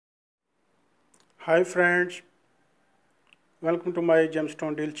Hi friends, welcome to my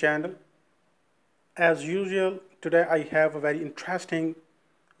Gemstone deal channel. As usual, today I have a very interesting,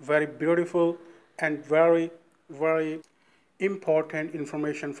 very beautiful and very important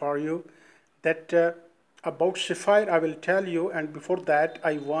information for you that about Sapphire I will tell you, and before that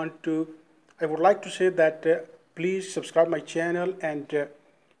I would like to say that please subscribe my channel and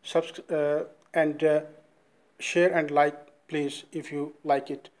and share and like please if you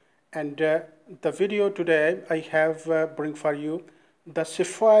like it. And the video today I have bring for you the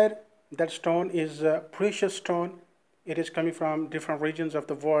Sapphire. That stone is a precious stone. It is coming from different regions of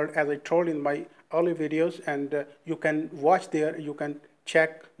the world, as I told in my early videos, and you can watch there. You can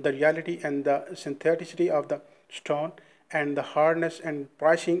check the reality and the syntheticity of the stone and the hardness and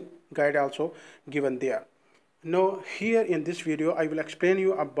pricing guide also given there. Now here in this video I will explain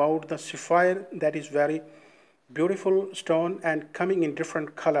you about the Sapphire. That is very beautiful stone and coming in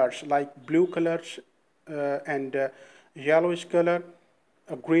different colors like blue colors and yellowish color,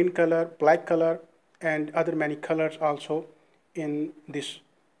 green color, black color, and other many colors also in this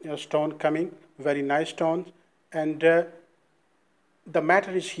stone coming. Very nice stones. And the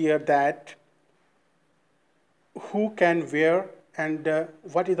matter is here that who can wear and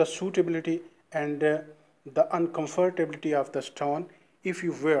what is the suitability and the uncomfortability of the stone if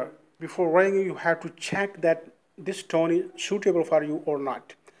you wear. Before wearing you have to check that this stone is suitable for you or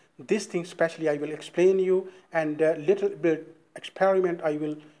not. This thing especially I will explain you, and a little bit experiment I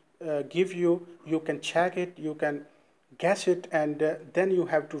will give you. You can check it, you can guess it, and then you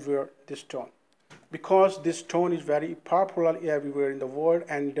have to wear this stone, because this stone is very popular everywhere in the world,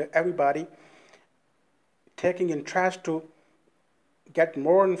 and everybody taking interest to get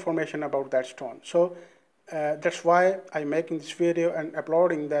more information about that stone. So that's why I'm making this video and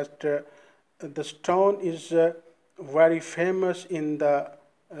uploading that the stone is very famous in the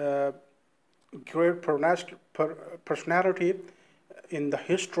great personality in the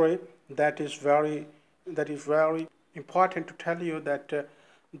history. That is very important to tell you that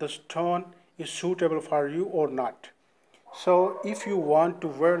the stone is suitable for you or not. So if you want to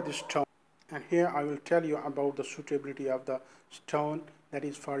wear this stone, and here I will tell you about the suitability of the stone, that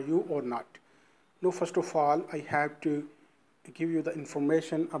is for you or not. Now first of all I have to give you the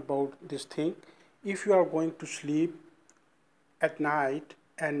information about this thing. If you are going to sleep at night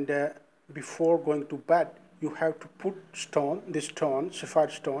and before going to bed, you have to put this stone,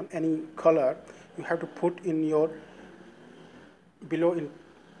 sapphire stone, any color, you have to put in your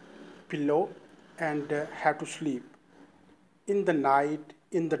pillow and have to sleep. In the night,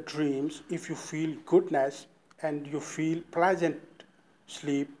 in the dreams, if you feel goodness and you feel pleasant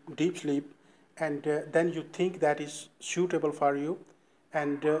sleep, deep sleep, and then you think that is suitable for you,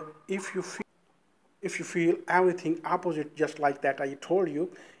 and if you feel everything opposite just like that I told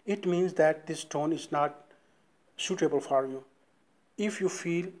you, it means that this stone is not suitable for you. If you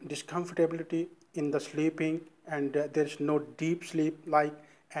feel discomfortability in the sleeping and there is no deep sleep like,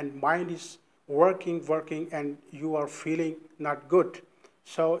 and mind is working and you are feeling not good,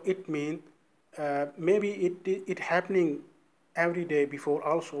 so it means maybe it happening every day before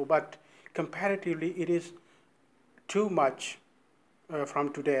also, but comparatively it is too much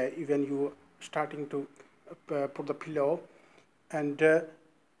from today when you starting to put the pillow, and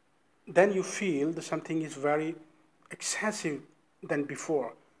then you feel that something is very excessive than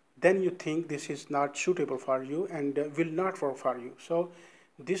before, then you think this is not suitable for you and will not work for you. So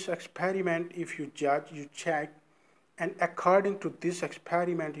this experiment, if you judge, you check, and according to this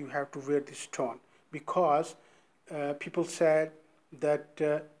experiment you have to wear this stone, because people said that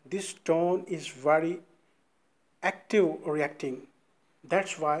this stone is very active reacting.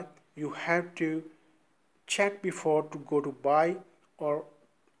 That's why you have to check before to go to buy or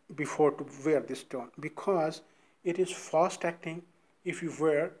before to wear this stone, because it is fast acting. If you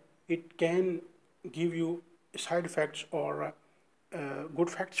wear it, can give you side effects or good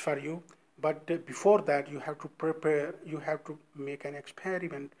facts for you, but before that you have to prepare, you have to make an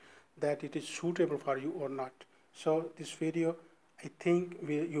experiment that it is suitable for you or not. So this video, I think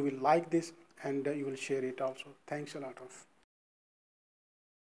you will like this, and you will share it also. Thanks a lot of